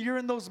not until you're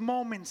in those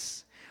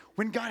moments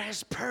when God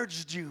has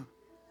purged you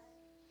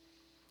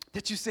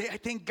that you say, I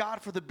thank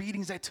God for the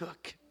beatings I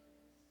took.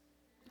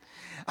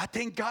 I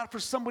thank God for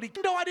somebody.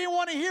 No, I didn't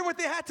want to hear what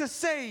they had to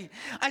say.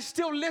 I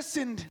still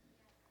listened.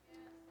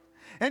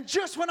 And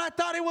just when I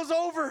thought it was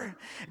over,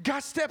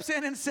 God steps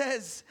in and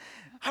says,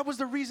 I was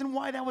the reason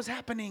why that was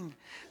happening,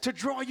 to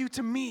draw you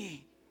to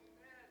me.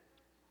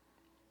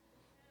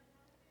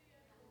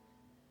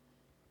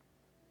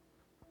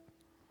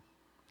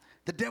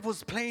 The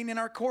devil's playing in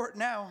our court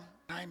now.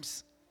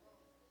 Times.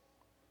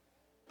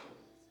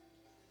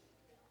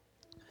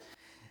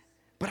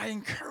 But I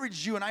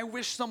encourage you, and I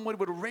wish someone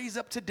would raise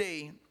up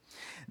today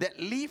that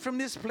leave from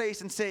this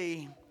place and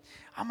say,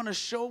 I'm going to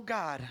show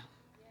God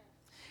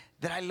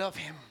that I love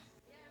him.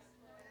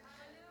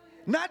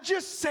 Not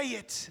just say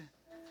it,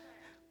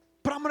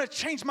 but I'm going to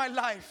change my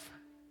life.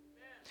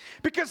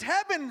 Because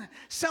heaven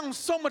sounds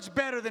so much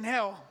better than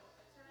hell.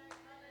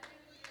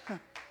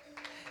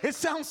 It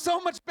sounds so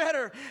much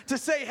better to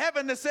say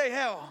heaven than say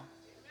hell.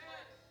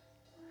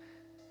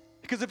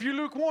 Because if you're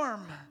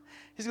lukewarm,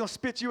 he's going to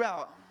spit you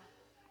out.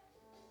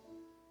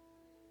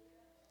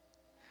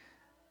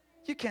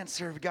 You can't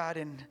serve God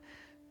and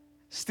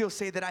still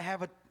say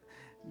that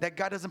that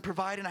God doesn't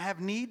provide and I have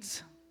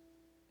needs.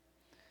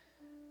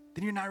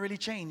 Then you're not really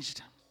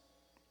changed.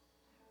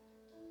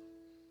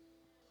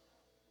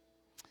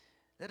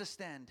 Let us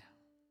stand.